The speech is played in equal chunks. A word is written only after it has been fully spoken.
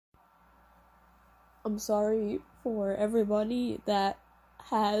I'm sorry for everybody that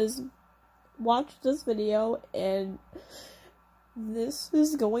has watched this video, and this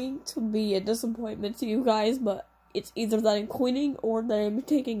is going to be a disappointment to you guys, but it's either that I'm quitting or that I'm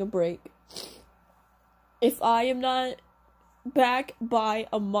taking a break. If I am not back by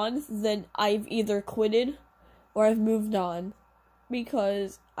a month, then I've either quitted or I've moved on,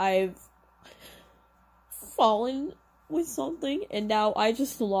 because I've fallen with something and now I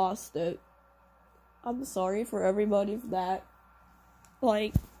just lost it. I'm sorry for everybody for that.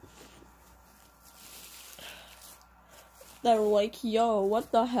 Like, that were like, yo,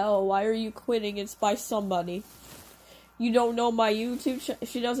 what the hell? Why are you quitting? It's by somebody. You don't know my YouTube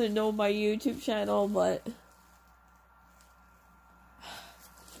she doesn't know my YouTube channel, but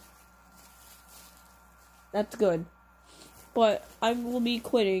that's good. But I will be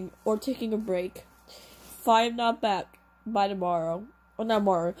quitting or taking a break if I am not back by tomorrow. Or not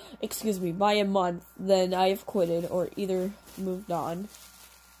tomorrow, excuse me, by a month, then I have quitted or either moved on.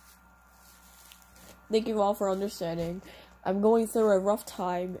 Thank you all for understanding. I'm going through a rough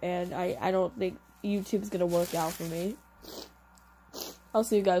time, and I don't think YouTube's gonna work out for me. I'll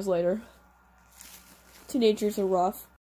see you guys later. Teenagers are rough.